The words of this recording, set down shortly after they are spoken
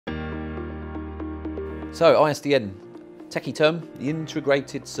So ISDN, techie term, the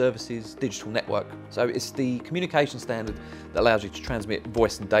Integrated Services Digital Network. So it's the communication standard that allows you to transmit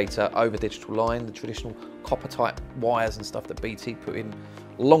voice and data over digital line, the traditional copper type wires and stuff that BT put in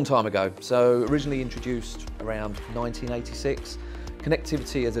a long time ago. So originally introduced around 1986,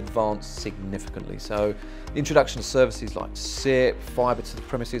 connectivity has advanced significantly. So the introduction of services like SIP, fibre to the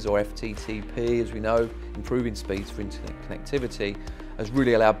premises or FTTP, as we know, improving speeds for internet connectivity has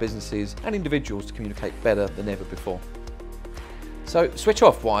really allowed businesses and individuals to communicate better than ever before. So switch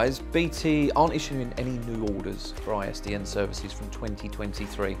off wise, BT aren't issuing any new orders for ISDN services from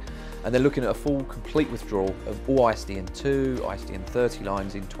 2023, and they're looking at a full complete withdrawal of all ISDN 2, ISDN 30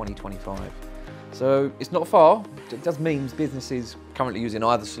 lines in 2025. So it's not far. It does mean businesses currently using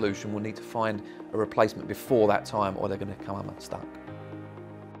either solution will need to find a replacement before that time, or they're going to come unstuck.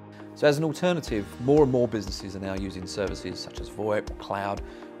 So as an alternative, more and more businesses are now using services such as VoIP or cloud,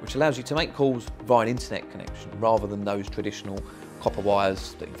 which allows you to make calls via an internet connection rather than those traditional copper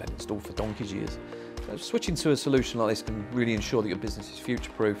wires that you've had installed for donkey's years. So switching to a solution like this can really ensure that your business is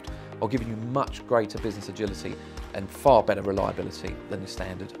future-proofed while giving you much greater business agility and far better reliability than the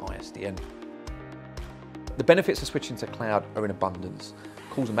standard ISDN. The benefits of switching to cloud are in abundance.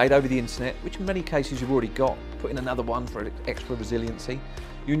 Calls are made over the internet, which in many cases you've already got. Put in another one for extra resiliency.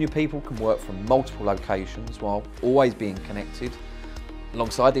 You and your people can work from multiple locations while always being connected.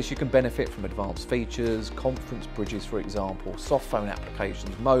 Alongside this, you can benefit from advanced features, conference bridges for example, soft phone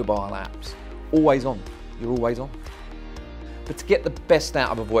applications, mobile apps, always on, you're always on. But to get the best out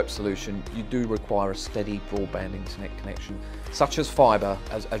of a VoIP solution, you do require a steady broadband internet connection, such as fibre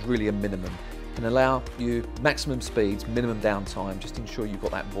as really a minimum. Can allow you maximum speeds, minimum downtime, just ensure you've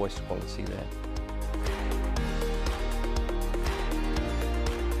got that voice quality there.